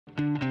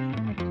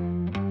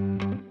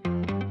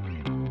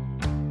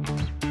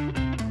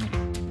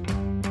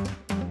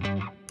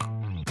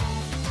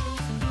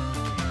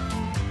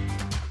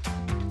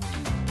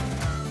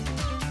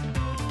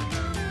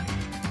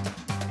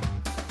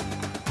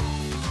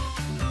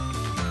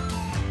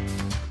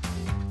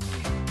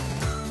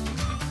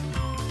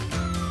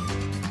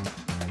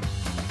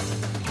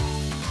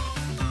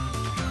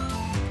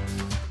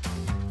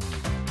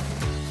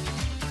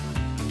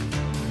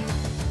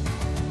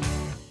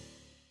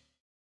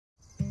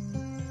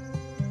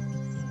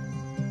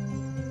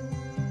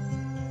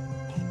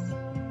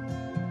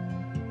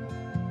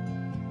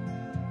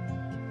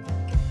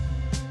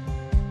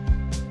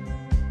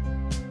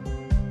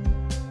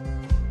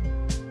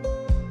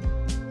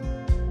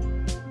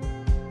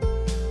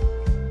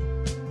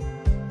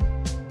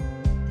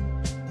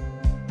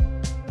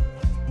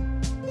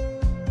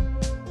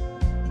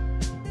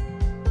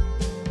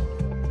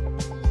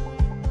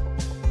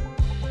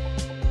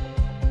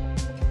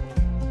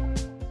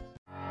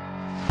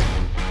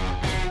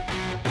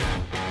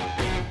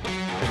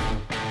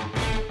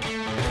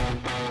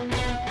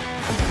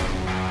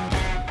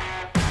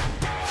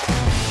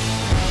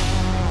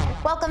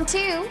Welcome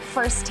to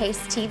First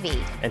Taste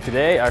TV. And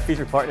today our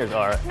featured partners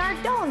are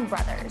Nardone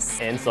Brothers.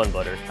 and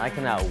SunButter. I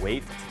cannot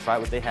wait to try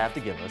what they have to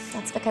give us.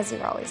 That's because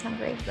you're always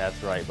hungry.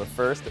 That's right, but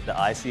first, the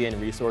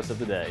ICN resource of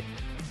the day.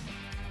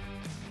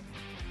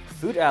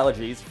 Food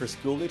allergies for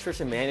school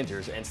nutrition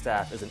managers and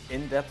staff is an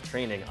in-depth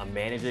training on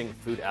managing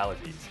food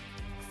allergies.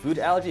 Food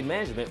allergy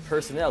management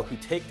personnel who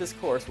take this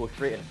course will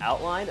create an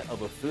outline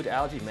of a food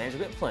allergy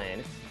management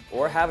plan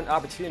or have an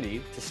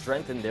opportunity to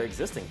strengthen their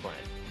existing plan.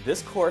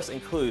 This course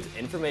includes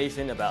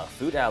information about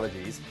food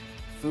allergies,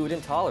 food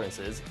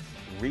intolerances,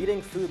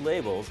 reading food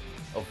labels,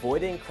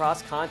 avoiding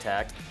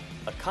cross-contact,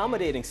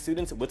 accommodating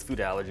students with food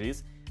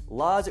allergies,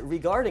 laws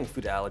regarding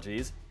food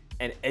allergies,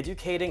 and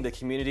educating the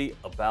community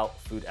about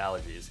food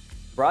allergies.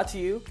 Brought to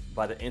you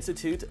by the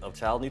Institute of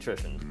Child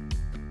Nutrition.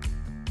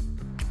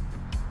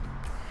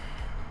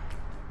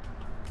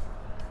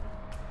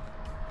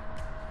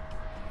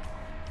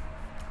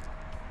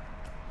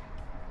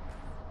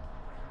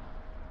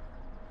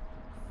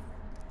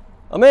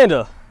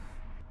 Amanda.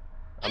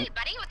 Hey,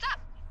 buddy, what's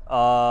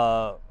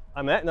up?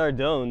 I'm at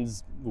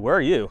Nardone's. Where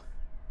are you?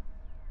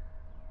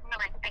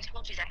 Remember, I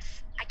told you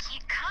this. I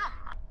can't come.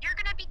 You're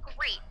gonna be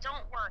great.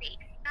 Don't worry.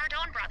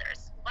 Nardone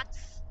Brothers.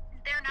 What's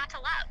there not to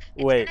love?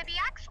 It's gonna be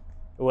excellent.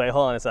 Wait,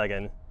 hold on a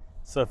second.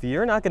 So if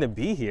you're not gonna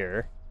be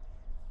here,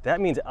 that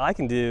means I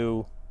can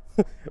do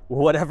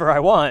whatever I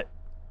want.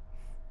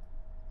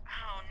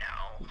 Oh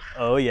no.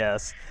 Oh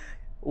yes.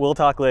 We'll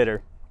talk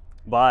later.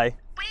 Bye.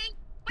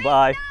 Wait,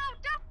 Bye. no,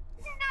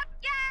 not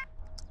yet.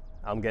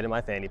 I'm getting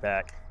my fanny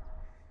pack.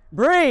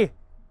 Bree!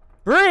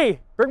 Bring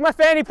my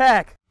fanny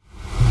pack!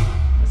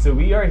 So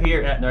we are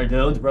here at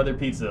Nardone's Brother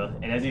Pizza,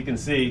 and as you can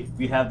see,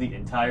 we have the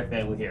entire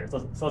family here.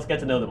 So let's get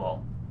to know them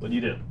all. What do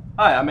you do?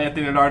 Hi, I'm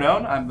Anthony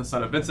Nardone. I'm the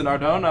son of Vincent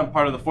Nardone. I'm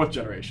part of the 4th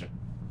generation.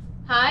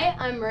 Hi,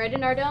 I'm Marita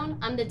Nardone.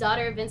 I'm the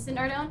daughter of Vincent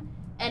Nardone,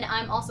 and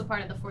I'm also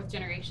part of the 4th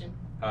generation.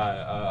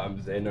 Hi,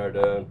 I'm Zay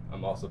Nardone.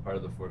 I'm also part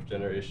of the 4th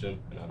generation,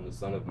 and I'm the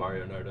son of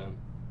Mario Nardone.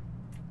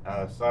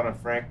 Son of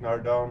Frank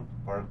Nardone,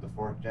 part of the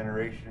 4th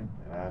generation,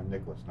 and I'm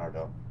Nicholas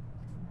Nardone.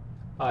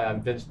 Hi,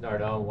 I'm Vince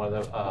Nardone, one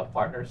of the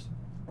partners.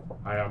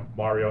 Hi, I'm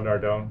Mario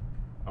Nardone.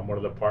 I'm one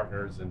of the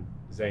partners and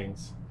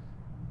Zane's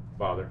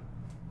father.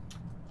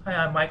 Hi,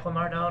 I'm Michael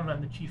Nardone.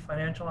 I'm the Chief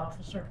Financial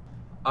Officer.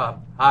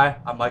 Hi,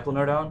 I'm Michael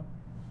Nardone.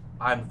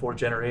 I'm 4th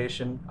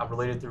generation. I'm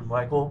related through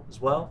Michael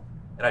as well,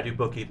 and I do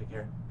bookkeeping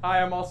here.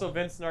 Hi, I'm also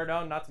Vince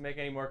Nardone, not to make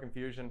any more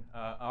confusion.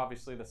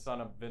 Obviously the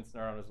son of Vince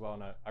Nardone as well,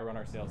 and I run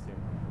our sales team.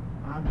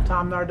 I'm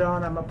Tom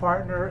Nardone. I'm a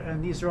partner,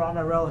 and these are all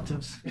my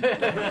relatives.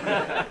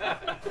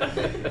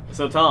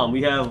 So Tom,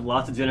 we have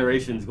lots of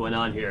generations going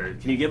on here.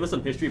 Can you give us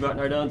some history about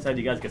Nardone's? How did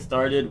you guys get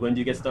started? When did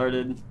you get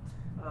started?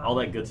 All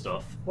that good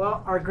stuff.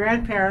 Well, our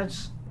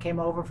grandparents came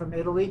over from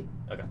Italy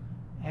Okay.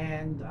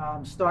 and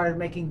started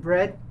making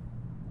bread,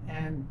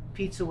 and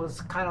pizza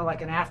was kind of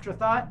like an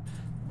afterthought.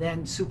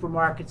 Then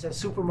supermarkets,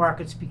 as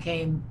supermarkets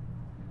became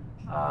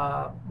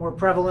more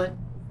prevalent,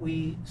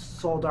 we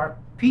sold our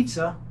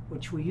pizza,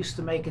 which we used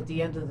to make at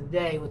the end of the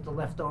day with the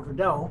leftover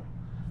dough,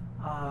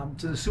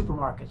 to the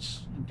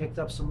supermarkets, and picked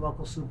up some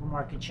local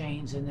supermarket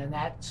chains, and then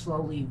that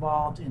slowly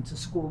evolved into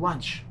school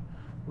lunch,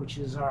 which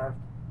is our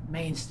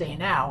mainstay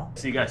now.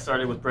 So you guys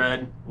started with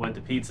bread, went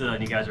to pizza,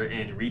 and you guys are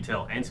in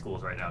retail and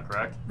schools right now,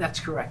 correct?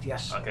 That's correct,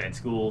 yes. Okay, in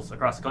schools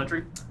across the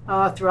country?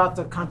 Throughout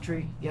the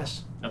country,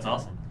 yes. That's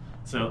awesome.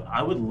 So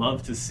I would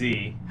love to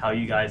see how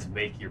you guys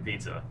make your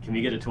pizza. Can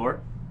we get a tour?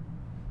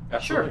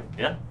 Sure.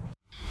 Yeah?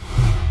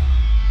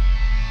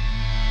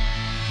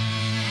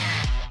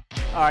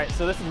 All right,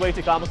 so this is way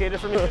too complicated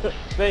for me.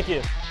 Thank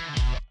you.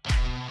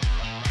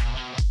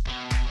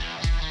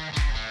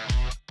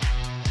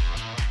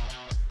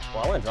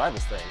 Well, I want to drive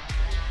this thing.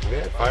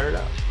 Yeah, fire it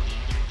up.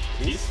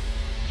 Peace.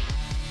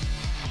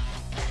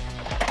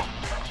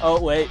 Oh,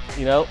 wait,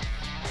 you know,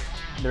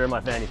 they're in my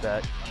fanny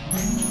pack.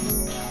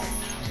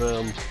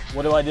 Boom.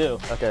 What do I do?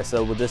 Okay,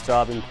 so would this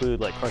job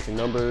include like crunching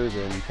numbers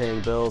and paying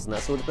bills and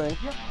that sort of thing?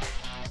 Yep.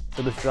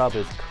 So this job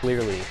is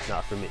clearly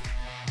not for me.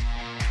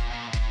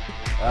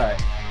 All right.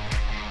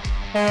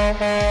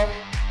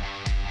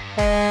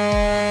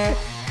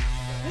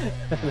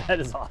 That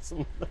is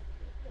awesome.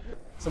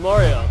 So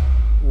Mario,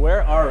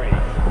 where are we?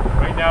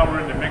 Right now we're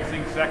in the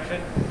mixing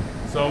section.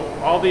 So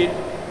all the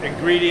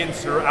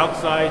ingredients are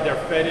outside. They're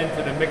fed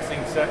into the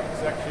mixing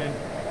section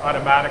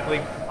automatically.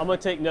 I'm gonna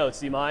take notes.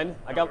 Do you mind?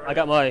 I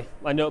got my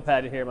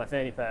notepad in here, my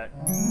fanny pack.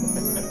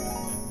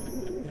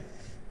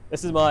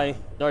 This is my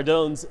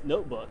Nardone's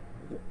notebook.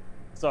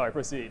 Sorry,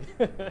 proceed.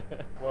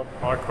 Well,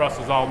 our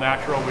crust is all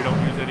natural. We don't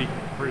use any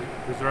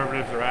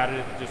preservatives or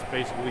additives. It's just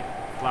basically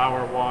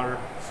flour, water,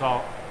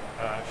 salt,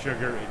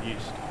 sugar, and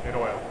yeast, and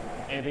oil.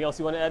 Anything else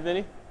you want to add,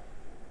 Vinny?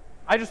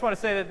 I just want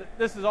to say that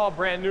this is all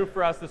brand new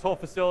for us, this whole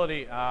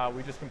facility.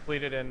 We just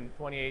completed in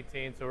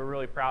 2018, so we're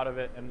really proud of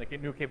it and the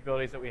new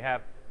capabilities that we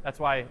have. That's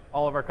why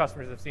all of our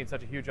customers have seen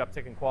such a huge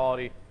uptick in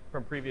quality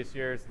from previous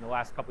years and the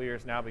last couple of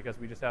years now, because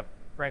we just have,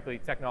 frankly,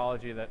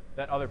 technology that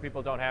other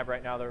people don't have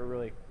right now that we're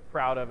really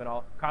proud of, and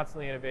all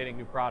constantly innovating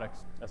new products.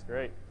 That's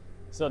great.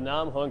 So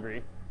now I'm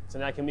hungry. So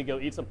now can we go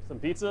eat some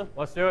pizza?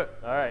 Let's do it.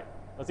 All right,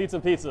 let's eat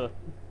some pizza.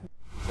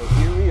 So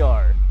here we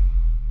are.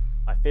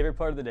 My favorite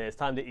part of the day. It's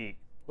time to eat.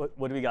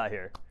 What do we got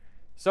here?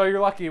 So you're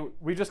lucky.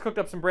 We just cooked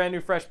up some brand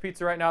new fresh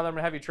pizza right now that I'm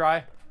gonna have you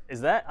try.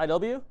 Is that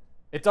IW?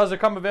 It does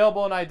come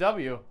available in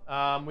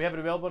IW. We have it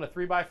available in a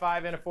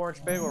 3x5 and a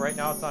 4-inch bagel. Right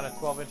now it's on a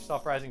 12-inch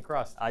self-rising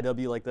crust.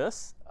 IW like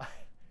this?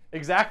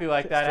 Exactly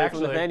like that, Straight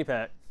actually. from the fanny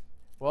pack.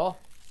 Well,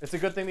 it's a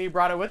good thing that you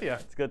brought it with you.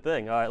 It's a good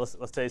thing. All right,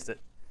 let's taste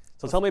it.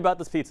 So tell me about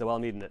this pizza while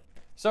I'm eating it.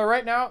 So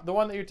right now, the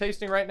one that you're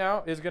tasting right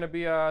now is going to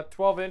be a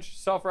 12-inch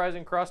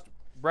self-rising crust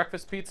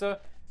breakfast pizza.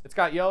 It's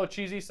got yellow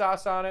cheesy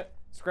sauce on it,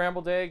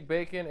 scrambled egg,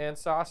 bacon, and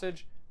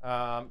sausage.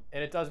 And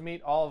it does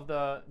meet all of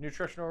the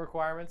nutritional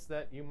requirements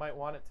that you might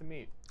want it to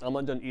meet. I'm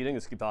undone eating.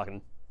 Just keep talking.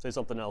 Say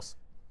something else.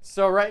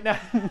 So right now,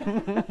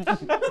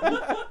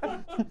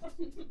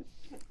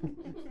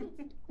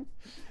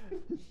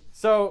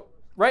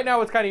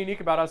 what's kind of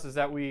unique about us is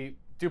that we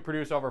do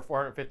produce over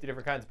 450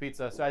 different kinds of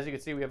pizza. So as you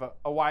can see, we have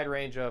a wide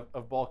range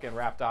of bulk and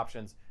wrapped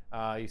options.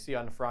 You see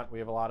on the front, we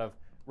have a lot of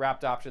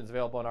wrapped options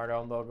available in our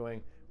own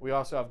logoing. We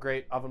also have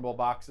great ovenable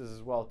boxes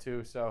as well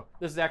too. So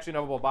this is actually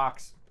an ovenable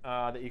box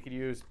that you could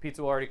use.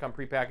 Pizza will already come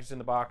prepackaged in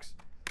the box,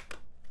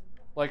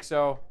 like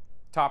so.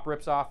 Top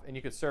rips off, and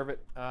you could serve it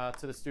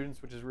to the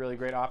students, which is a really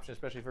great option,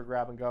 especially for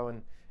grab and go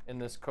in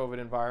this COVID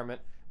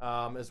environment,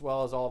 as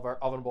well as all of our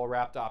ovenable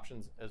wrapped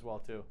options as well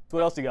too.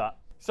 What else you got?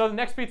 So the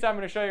next pizza I'm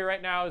going to show you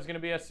right now is going to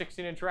be a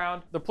 16-inch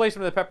round. The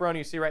placement of the pepperoni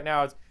you see right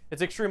now is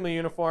it's extremely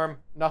uniform.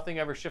 Nothing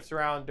ever shifts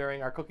around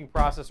during our cooking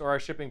process or our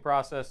shipping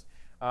process.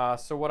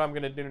 So what I'm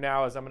going to do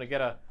now is I'm going to get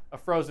a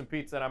frozen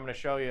pizza, and I'm going to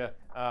show you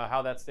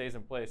how that stays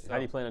in place. So, how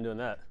do you plan on doing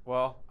that?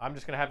 Well, I'm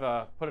just going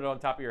to put it on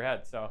top of your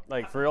head. So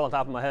like for real on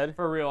top of my head?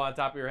 For real on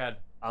top of your head.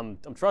 I'm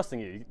trusting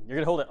you. You're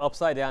going to hold it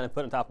upside down and put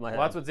it on top of my head.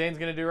 Well, that's what Zane's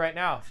going to do right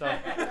now. So.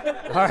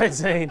 All right,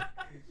 Zane.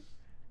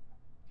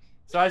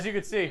 So as you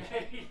can see.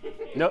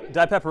 No, did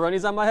I have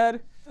pepperonis on my head?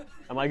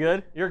 Am I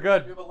good? You're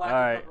good. You have a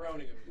lack of pepperoni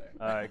over there.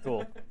 All right,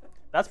 cool.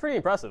 That's pretty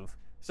impressive.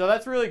 So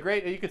that's really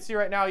great. You can see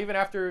right now, even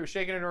after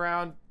shaking it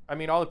around, I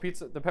mean, all the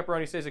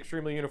pepperoni stays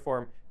extremely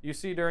uniform. You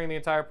see during the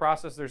entire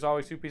process, there's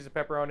always 2 pieces of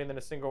pepperoni and then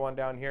a single one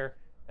down here.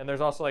 And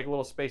there's also like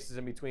little spaces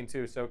in between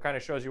too. So it kind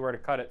of shows you where to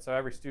cut it. So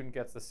every student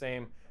gets the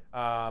same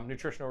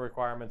nutritional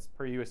requirements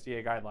per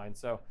USDA guidelines.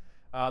 So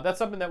that's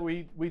something that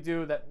we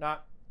do that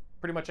not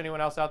pretty much anyone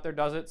else out there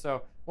does it.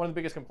 So one of the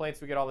biggest complaints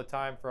we get all the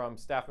time from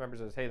staff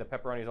members is, hey, the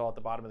pepperoni is all at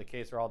the bottom of the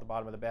case or all at the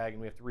bottom of the bag,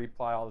 and we have to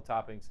reapply all the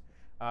toppings.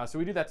 So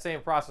we do that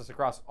same process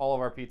across all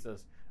of our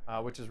pizzas,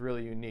 which is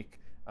really unique.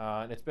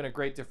 And it's been a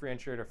great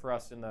differentiator for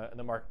us in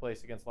the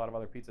marketplace against a lot of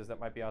other pizzas that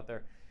might be out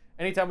there.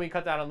 Anytime we can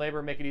cut down on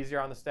labor, make it easier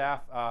on the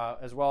staff,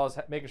 as well as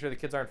making sure the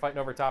kids aren't fighting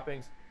over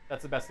toppings,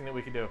 that's the best thing that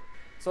we can do.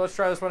 So let's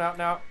try this one out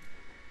now.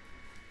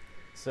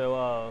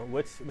 So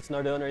which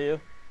Nardone are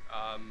you?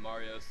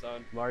 Mario's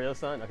son. Mario's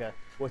son? Okay.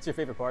 What's your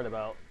favorite part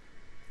about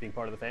being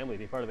part of the family,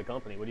 being part of the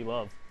company? What do you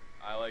love?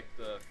 I like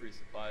the free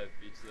supply of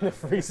pizza. The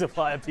free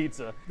supply of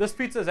pizza. This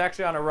pizza is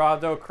actually on a raw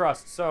dough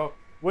crust. So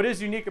what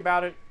is unique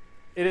about it,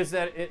 is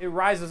that it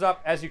rises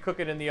up as you cook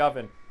it in the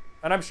oven.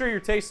 And I'm sure you're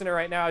tasting it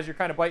right now as you're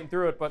kind of biting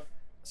through it, but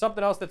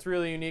something else that's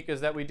really unique is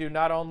that we do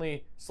not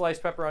only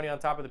sliced pepperoni on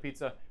top of the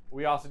pizza,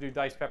 we also do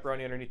diced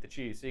pepperoni underneath the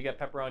cheese. So you get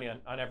pepperoni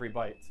on every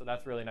bite. So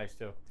that's really nice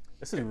too.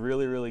 This is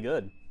really, really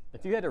good.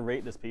 If you had to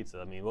rate this pizza,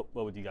 I mean, what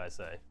would you guys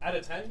say? Out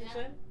of 10, you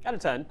say? Out of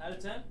 10. Out of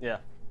 10? Yeah.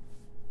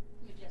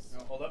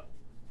 No, hold up.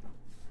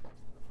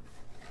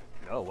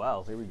 Oh,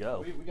 wow. Here we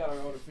go. We got our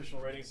own official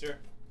ratings here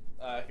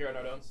at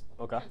Nardone's.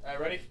 Okay. All right,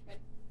 ready?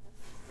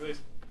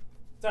 Release.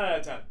 10 out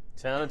of 10.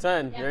 10 out of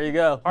 10. Yeah. There you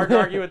go. Hard to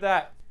argue with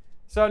that.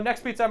 So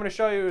next pizza I'm going to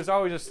show you is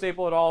always a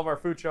staple at all of our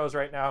food shows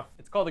right now.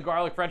 It's called the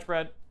garlic French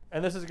bread.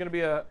 And this is going to be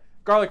a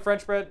garlic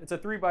French bread. It's a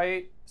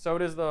 3x8. So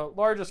it is the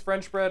largest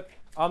French bread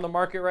on the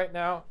market right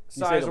now,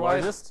 size-wise. The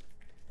largest?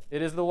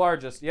 It is the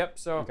largest, yep.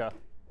 So okay.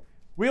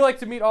 We like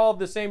to meet all of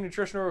the same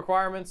nutritional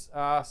requirements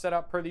set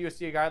up per the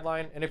USDA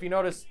guideline. And if you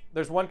notice,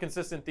 there's one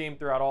consistent theme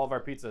throughout all of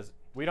our pizzas.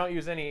 We don't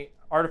use any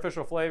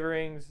artificial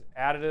flavorings,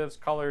 additives,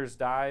 colors,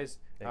 dyes.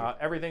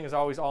 Everything is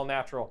always all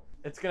natural.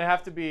 It's going to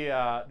have to be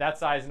that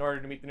size in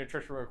order to meet the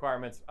nutritional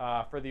requirements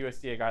for the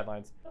USDA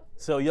guidelines.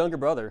 So, younger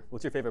brother,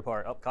 what's your favorite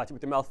part? Oh, caught you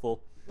with your mouth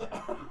full.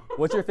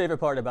 What's your favorite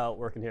part about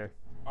working here?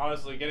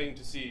 Honestly, getting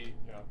to see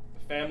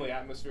the family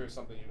atmosphere is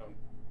something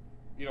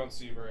you don't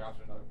see very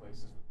often in other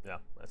places. Yeah,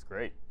 that's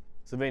great.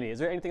 So, Vinny, is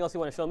there anything else you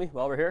want to show me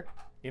while we're here?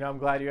 I'm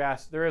glad you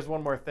asked. There is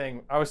one more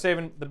thing. I was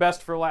saving the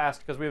best for last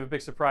because we have a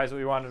big surprise that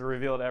we wanted to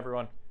reveal to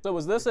everyone. So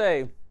was this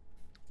a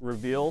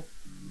reveal?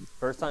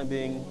 First time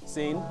being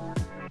seen?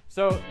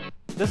 So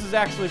this is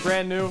actually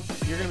brand new.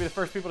 You're going to be the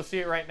first people to see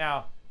it right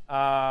now.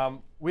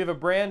 We have a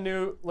brand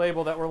new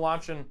label that we're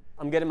launching.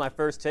 I'm getting my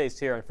first taste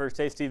here on First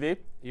Taste TV.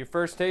 Your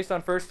first taste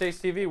on First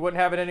Taste TV.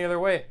 Wouldn't have it any other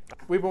way.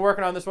 We've been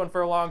working on this one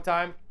for a long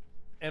time,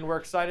 and we're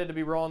excited to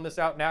be rolling this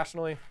out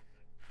nationally.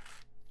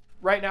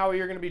 Right now, what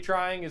you're going to be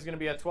trying is going to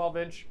be a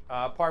 12-inch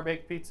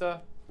par-baked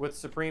pizza with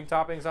supreme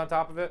toppings on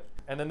top of it.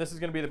 And then this is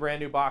going to be the brand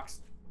new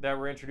box that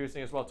we're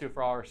introducing as well, too,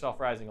 for all our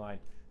self-rising line.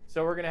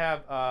 So we're going to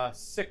have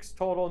 6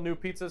 total new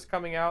pizzas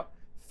coming out,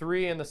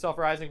 3 in the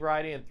self-rising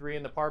variety and 3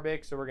 in the par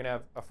bake. So we're going to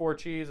have a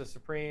 4-cheese, a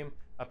supreme,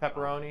 a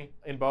pepperoni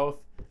in both.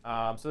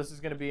 So this is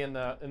going to be in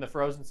the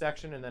frozen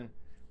section, and then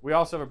we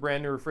also have a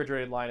brand new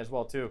refrigerated line as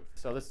well too.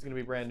 So this is going to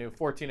be brand new,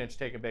 14-inch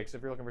take and bake. So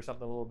if you're looking for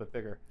something a little bit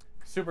bigger,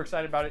 super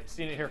excited about it.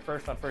 Seeing it here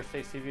first on First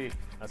Taste TV.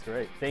 That's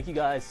great. Thank you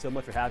guys so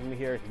much for having me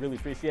here. Really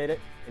appreciate it.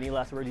 Any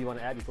last words you want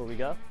to add before we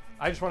go?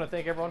 I just want to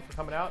thank everyone for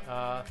coming out.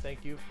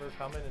 Thank you for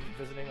coming and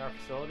visiting our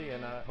facility,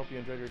 and I hope you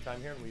enjoyed your time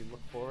here. And we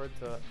look forward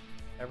to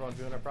everyone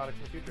viewing our products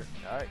in the future.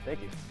 All right, thank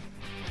you.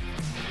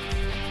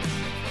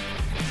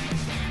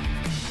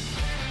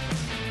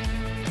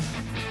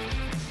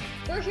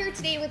 We're here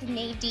today with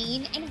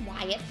Nadine and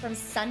Wyatt from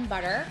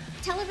SunButter.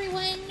 Tell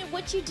everyone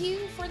what you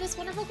do for this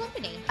wonderful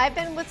company. I've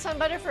been with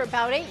SunButter for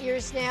about 8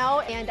 years now,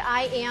 and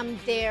I am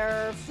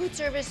their food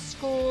service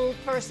school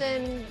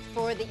person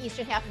for the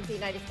eastern half of the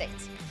United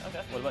States.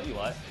 Okay, what about you,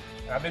 Wyatt?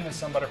 I've been with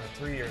SunButter for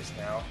 3 years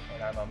now,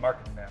 and I'm a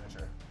marketing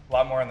manager. A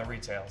lot more on the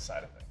retail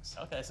side of things.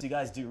 Okay, so you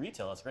guys do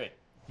retail, that's great.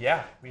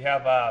 Yeah, we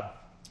have a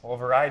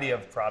variety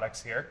of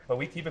products here, but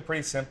we keep it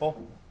pretty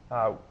simple.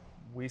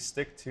 We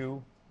stick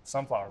to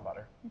sunflower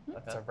butter.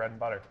 That's our bread and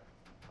butter.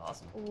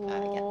 Awesome.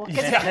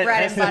 Because it's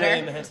bread and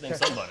butter. Hence the name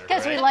SunButter,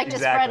 Because we like to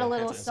spread a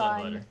little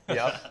sun.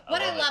 Yep.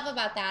 What I love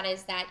about that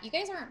is that you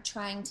guys aren't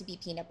trying to be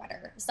peanut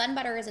butter.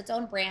 SunButter is its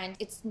own brand.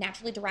 It's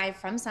naturally derived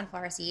from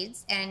sunflower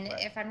seeds, and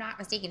if I'm not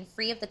mistaken,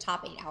 free of the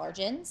top 8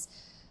 allergens.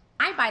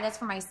 I buy this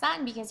for my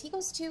son because he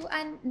goes to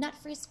a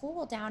nut-free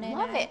school down in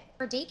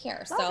for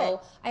daycare. So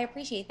I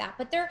appreciate that.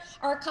 But there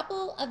are a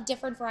couple of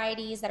different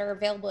varieties that are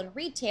available in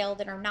retail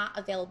that are not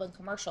available in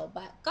commercial.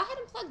 But go ahead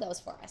and plug those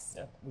for us.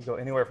 Yeah. We go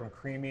anywhere from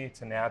creamy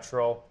to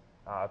natural.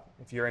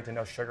 If you're into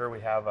no sugar, we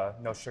have a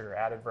no sugar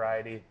added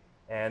variety.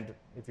 And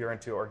if you're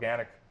into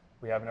organic,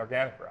 we have an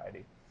organic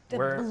variety.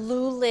 The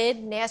blue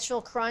lid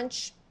natural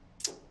crunch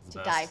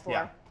to die for.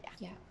 Yeah.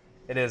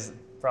 It is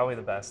probably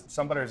the best.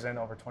 SunButter's in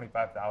over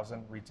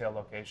 25,000 retail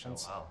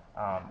locations. Oh,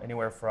 wow.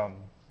 Anywhere from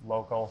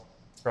local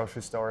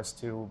grocery stores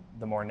to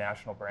the more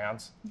national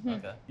brands.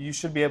 Okay. You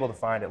should be able to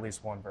find at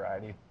least one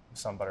variety of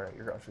SunButter at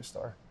your grocery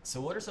store.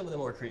 So what are some of the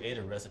more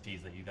creative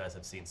recipes that you guys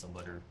have seen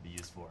SunButter be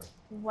used for?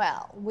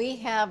 Well, we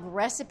have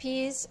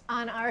recipes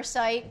on our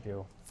site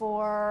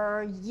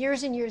for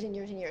years and years and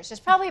years and years.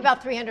 There's probably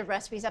about 300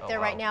 recipes up there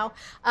right now.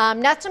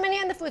 Not so many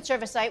on the food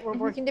service site. We're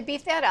working to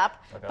beef that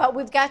up, but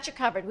we've got you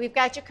covered. We've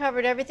got you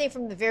covered everything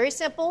from the very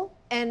simple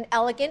and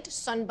elegant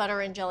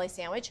SunButter and jelly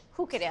sandwich.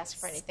 Who could ask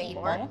for anything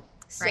more?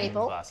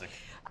 Staple. Classic.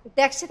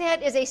 Next to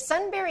that is a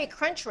Sunberry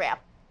Crunch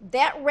Wrap.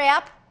 That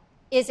wrap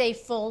is a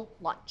full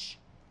lunch.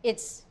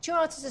 It's 2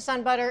 ounces of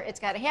SunButter, it's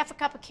got a half a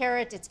cup of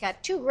carrot, it's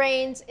got 2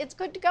 grains, it's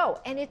good to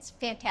go, and it's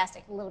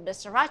fantastic. A little bit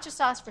of sriracha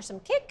sauce for some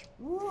kick.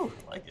 Ooh,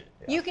 I like it.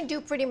 You can do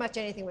pretty much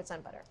anything with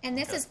SunButter. And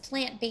this is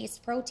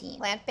plant-based protein.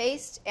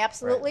 Plant-based,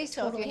 absolutely. Right.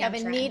 So Totally if you have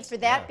a on need trend. for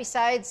that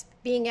besides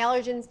being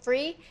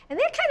allergen-free, and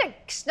that kind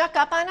of snuck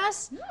up on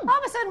us. All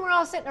of a sudden, we're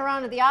all sitting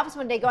around at the office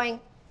one day going,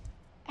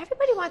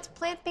 everybody wants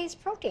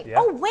plant-based protein. Yeah.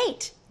 Oh,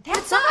 wait.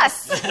 That's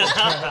us.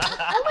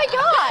 Oh my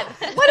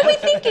God. What are we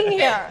thinking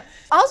here?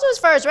 Also, as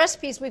far as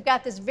recipes, we've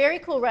got this very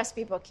cool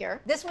recipe book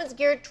here. This one's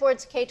geared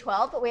towards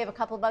K-12, but we have a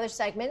couple of other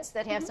segments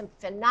that have some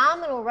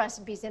phenomenal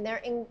recipes in there,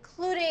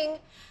 including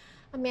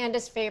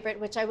Amanda's favorite,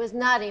 which I was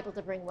not able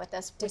to bring with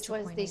us, which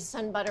was the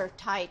SunButter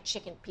Thai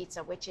chicken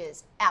pizza, which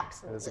is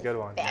absolutely It's a good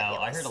one. fabulous.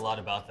 Now, I heard a lot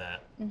about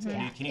that.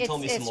 Yeah. Can you tell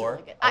me some It's more?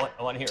 really good. I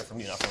want to hear it from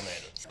you, not from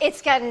Amanda.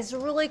 It's got this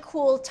really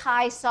cool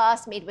Thai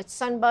sauce made with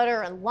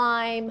SunButter and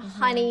lime,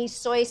 honey,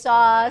 soy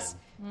sauce,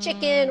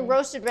 chicken,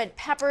 roasted red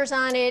peppers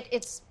on it.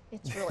 It's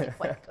really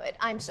quite good.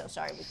 I'm so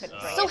sorry we couldn't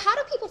bring So it. how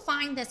do people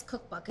find this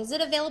cookbook? Is it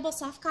available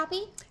soft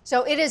copy?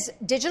 So it is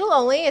digital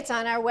only. It's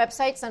on our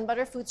website,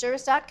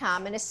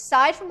 sunbutterfoodservice.com. And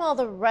aside from all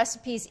the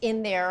recipes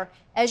in there,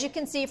 as you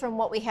can see from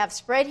what we have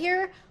spread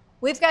here,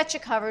 we've got you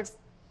covered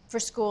for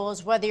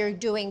schools, whether you're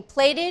doing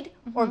plated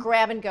or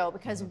grab and go,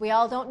 because we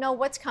all don't know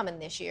what's coming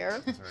this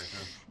year.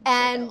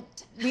 And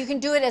you can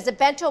do it as a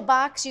bento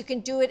box. You can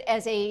do it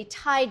as a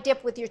Thai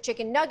dip with your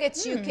chicken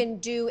nuggets. You can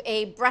do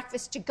a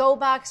breakfast to go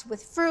box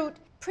with fruit.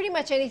 Pretty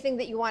much anything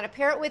that you want to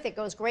pair it with, it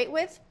goes great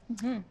with.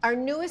 Our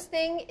newest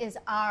thing is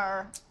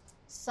our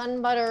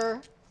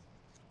SunButter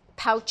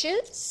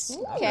pouches.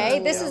 Okay,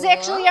 this is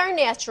actually our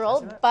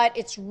natural, but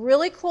it's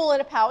really cool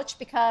in a pouch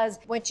because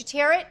once you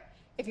tear it,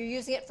 if you're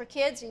using it for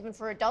kids, even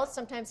for adults,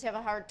 sometimes have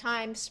a hard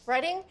time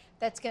spreading.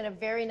 That's going to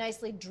very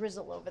nicely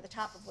drizzle over the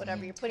top of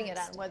whatever you're putting it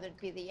on, whether it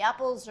be the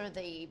apples or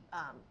the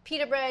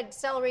pita bread,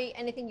 celery,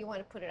 anything you want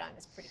to put it on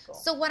is pretty cool.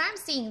 So what I'm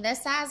seeing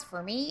this as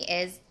for me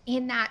is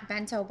in that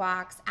bento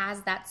box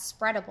as that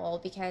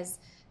spreadable, because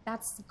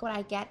that's what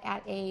I get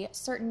at a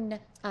certain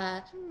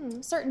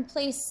certain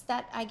place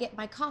that I get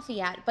my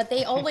coffee at. But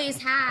they always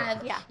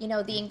have, you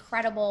know, the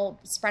incredible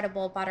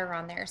spreadable butter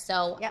on there.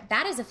 So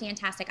that is a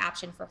fantastic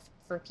option for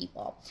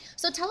people.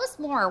 So tell us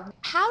more.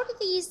 How do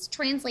these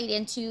translate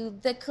into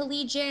the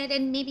collegiate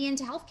and maybe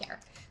into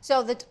healthcare?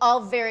 So that's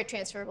all very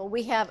transferable.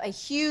 We have a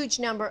huge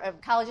number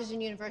of colleges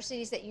and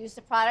universities that use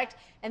the product,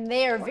 and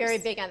they are very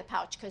big on the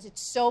pouch because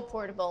it's so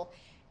portable.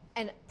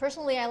 And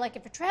personally, I like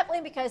it for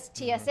traveling because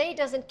TSA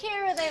doesn't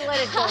care. They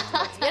let it go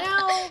through, you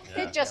know?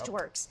 It just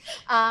works.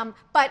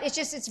 But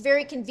it's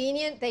very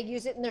convenient. They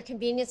use it in their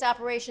convenience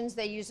operations.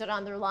 They use it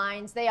on their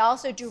lines. They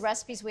also do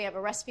recipes. We have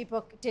a recipe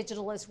book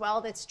digital as well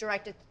that's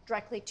directed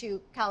directly to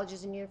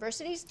colleges and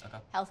universities.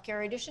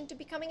 Healthcare edition to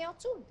be coming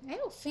out soon.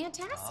 Oh,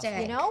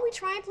 fantastic. You know, we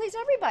try and please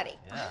everybody.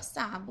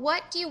 Awesome.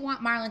 What do you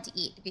want Marlon to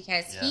eat?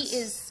 Because he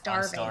is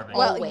starving.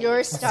 Well,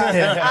 you're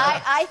starving.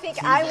 I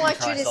think I want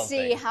you to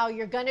see how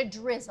you're going to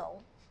drizzle.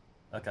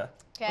 Okay.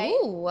 Okay.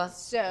 Ooh.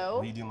 So.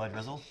 Will you do my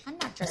drizzle? I'm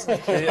not drizzling.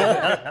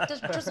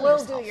 Just drizzle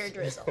we'll do your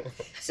drizzle.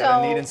 So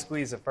gotta knead and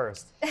squeeze it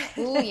first.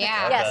 Ooh,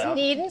 yeah. Yes,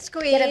 knead and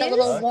squeeze. Get it a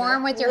little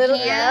warm with your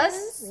hands.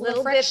 Yes,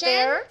 little bit friction.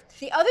 there.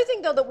 The other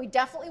thing, though, that we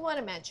definitely want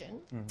to mention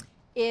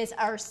is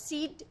our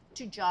seed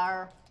to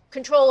jar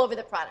control over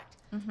the product.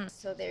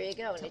 So there you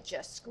go, and it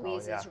just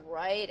squeezes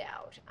right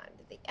out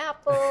onto the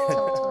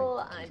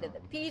apple, onto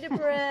the pita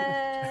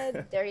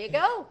bread. There you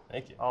go.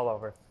 Thank you. All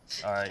over.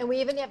 All right. And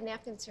we even have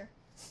napkins here.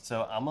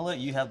 So I'm gonna let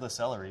you have the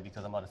celery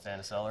because I'm not a fan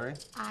of celery.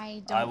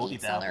 I will don't eat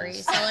eat celery.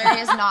 apples.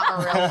 Celery is not a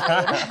real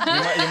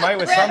food. You might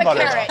with Grab a SunButter.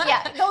 carrot.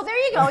 Yeah. No, there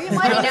you go. You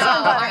might with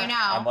SunButter. I know.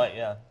 I might,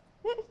 yeah.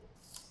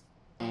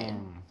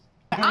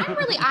 I'm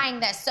really eyeing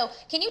this. So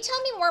can you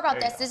tell me more about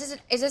this?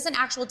 Is this an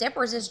actual dip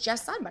or is this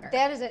just SunButter?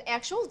 That is an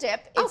actual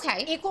dip. It's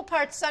equal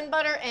parts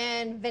SunButter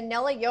and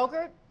vanilla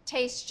yogurt.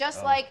 Tastes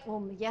just like,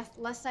 yes,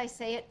 lest I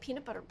say it,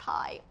 peanut butter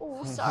pie.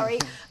 Oh, sorry.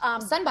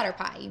 SunButter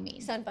pie, you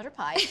mean? SunButter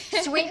pie.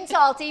 Sweet and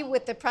salty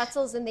with the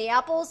pretzels and the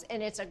apples,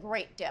 and it's a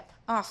great dip.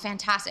 Oh,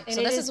 fantastic. And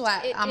so this is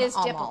what I'm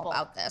all dippable.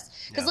 about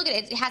this. Because look at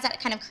it. It has that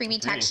kind of creamy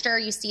texture.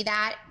 You see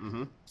that?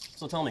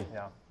 So tell me,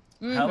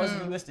 how has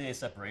the USDA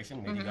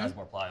separation made you guys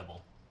more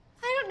pliable?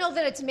 I don't know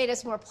that it's made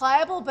us more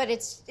pliable, but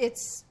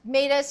it's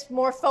made us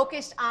more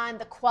focused on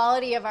the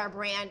quality of our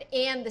brand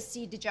and the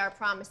seed to jar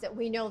promise that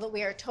we know that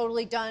we are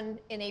totally done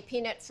in a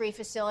peanut-free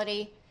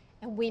facility,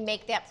 and we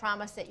make that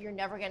promise that you're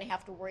never going to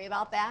have to worry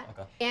about that.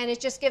 And it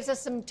just gives us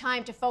some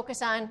time to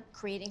focus on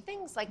creating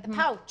things like the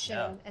pouch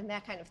and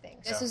that kind of thing.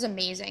 This is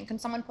amazing. Can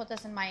someone put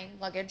this in my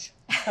luggage?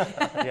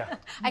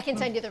 I can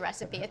send you the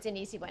recipe. It's an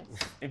easy one.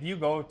 If you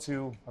go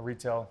to a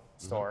retail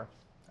store,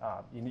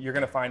 you're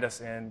going to find us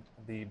in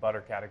the butter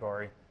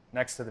category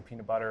next to the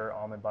peanut butter,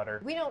 almond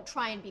butter. We don't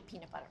try and be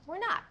peanut butter. We're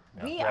not.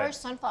 We are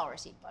sunflower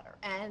seed butter.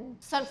 And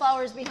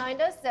sunflower is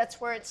behind us. That's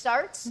where it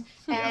starts.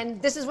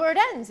 And this is where it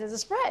ends as a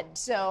spread.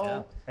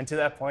 So. And to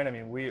that point, I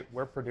mean,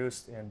 we're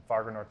produced in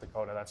Fargo, North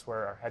Dakota. That's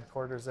where our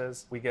headquarters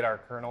is. We get our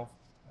kernel,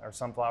 our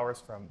sunflowers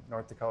from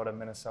North Dakota,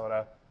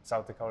 Minnesota,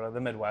 South Dakota,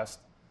 the Midwest.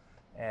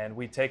 And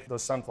we take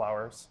those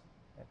sunflowers,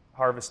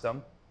 harvest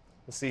them.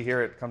 You'll see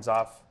here it comes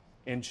off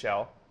in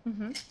shell.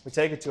 We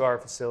take it to our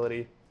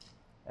facility,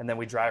 and then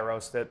we dry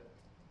roast it,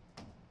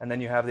 and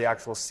then you have the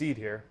actual seed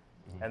here,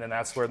 and then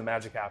that's where the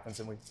magic happens,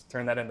 and we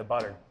turn that into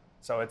butter.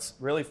 So it's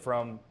really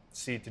from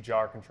seed to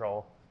jar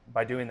control.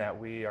 By doing that,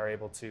 we are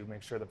able to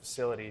make sure the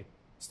facility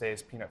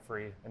stays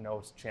peanut-free and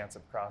no chance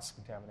of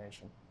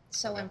cross-contamination.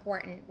 So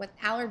important with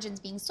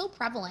allergens being so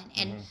prevalent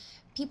and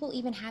people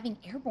even having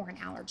airborne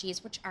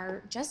allergies, which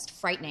are just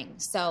frightening.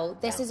 So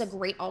this is a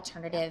great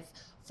alternative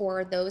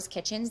for those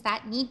kitchens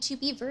that need to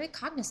be very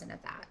cognizant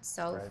of that.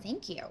 So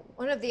thank you.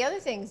 One of the other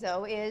things,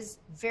 though, is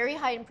very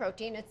high in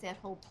protein. It's that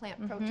whole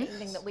plant protein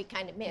thing that we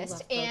kind of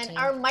missed. And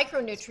our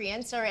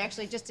micronutrients are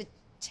actually just a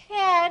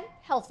tad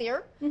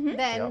healthier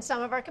than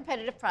some of our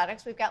competitive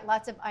products. We've got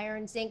lots of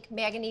iron, zinc,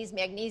 manganese,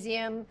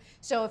 magnesium.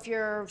 So if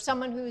you're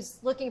someone who's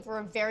looking for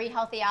a very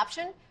healthy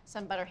option,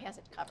 SunButter has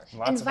it covered.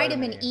 And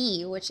vitamin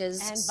E, which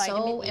is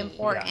so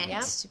important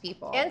to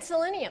people. And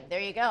selenium. There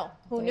you go.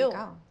 Who knew?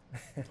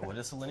 What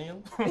is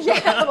selenium?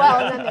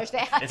 Well, and then there's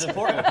that. It's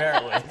important,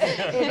 apparently.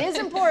 It is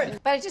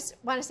important. But I just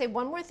want to say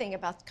one more thing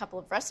about a couple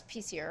of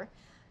recipes here.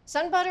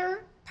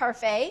 SunButter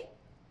Parfait.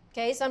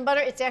 Okay,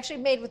 SunButter, it's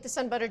actually made with the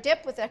SunButter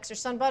dip with extra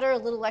SunButter, a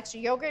little extra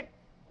yogurt,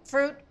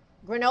 fruit,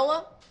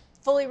 granola,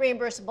 fully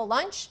reimbursable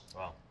lunch.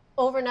 Wow.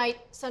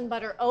 Overnight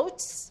SunButter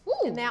oats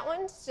in that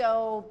one.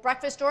 So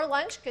breakfast or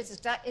lunch, because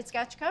it's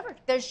got you covered.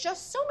 There's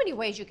just so many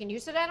ways you can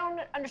use it. I don't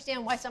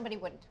understand why somebody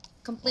wouldn't.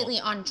 Completely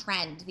on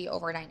trend, the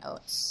overnight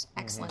oats.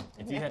 Excellent.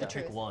 If you had to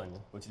pick one,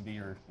 which would be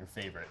your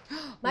favorite?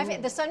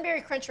 The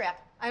Sunberry Crunch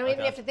Wrap. I don't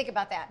even have to think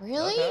about that.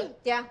 Really?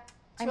 Yeah,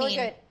 it's really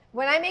good.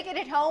 When I make it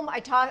at home,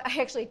 I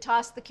actually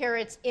toss the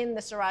carrots in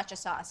the sriracha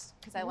sauce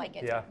because I like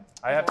it. Yeah,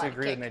 I have to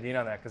agree with Nadine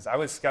on that because I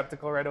was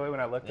skeptical right away when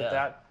I looked at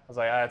that. I was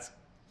like, it's,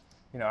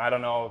 I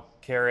don't know,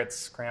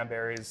 carrots,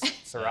 cranberries,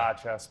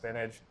 sriracha,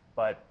 spinach,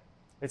 but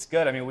it's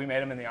good. I mean, we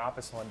made them in the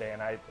office one day,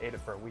 and I ate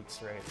it for a week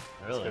straight.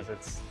 Really? Because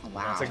it's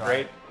a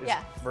great,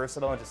 it's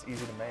versatile and just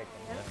easy to make.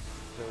 And it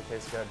really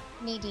tastes good.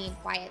 Nadine,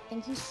 Wyatt,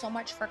 thank you so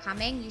much for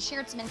coming. You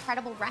shared some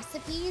incredible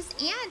recipes,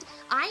 and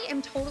I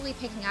am totally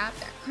picking up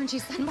that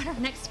crunchy SunButter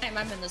next time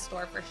I'm in the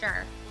store for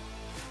sure.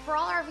 For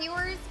all our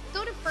viewers,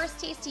 go to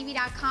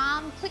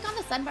firsttastetv.com, click on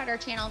the SunButter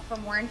channel for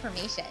more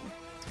information.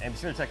 And be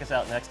sure to check us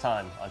out next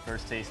time on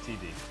First Taste TV.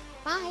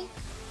 Bye.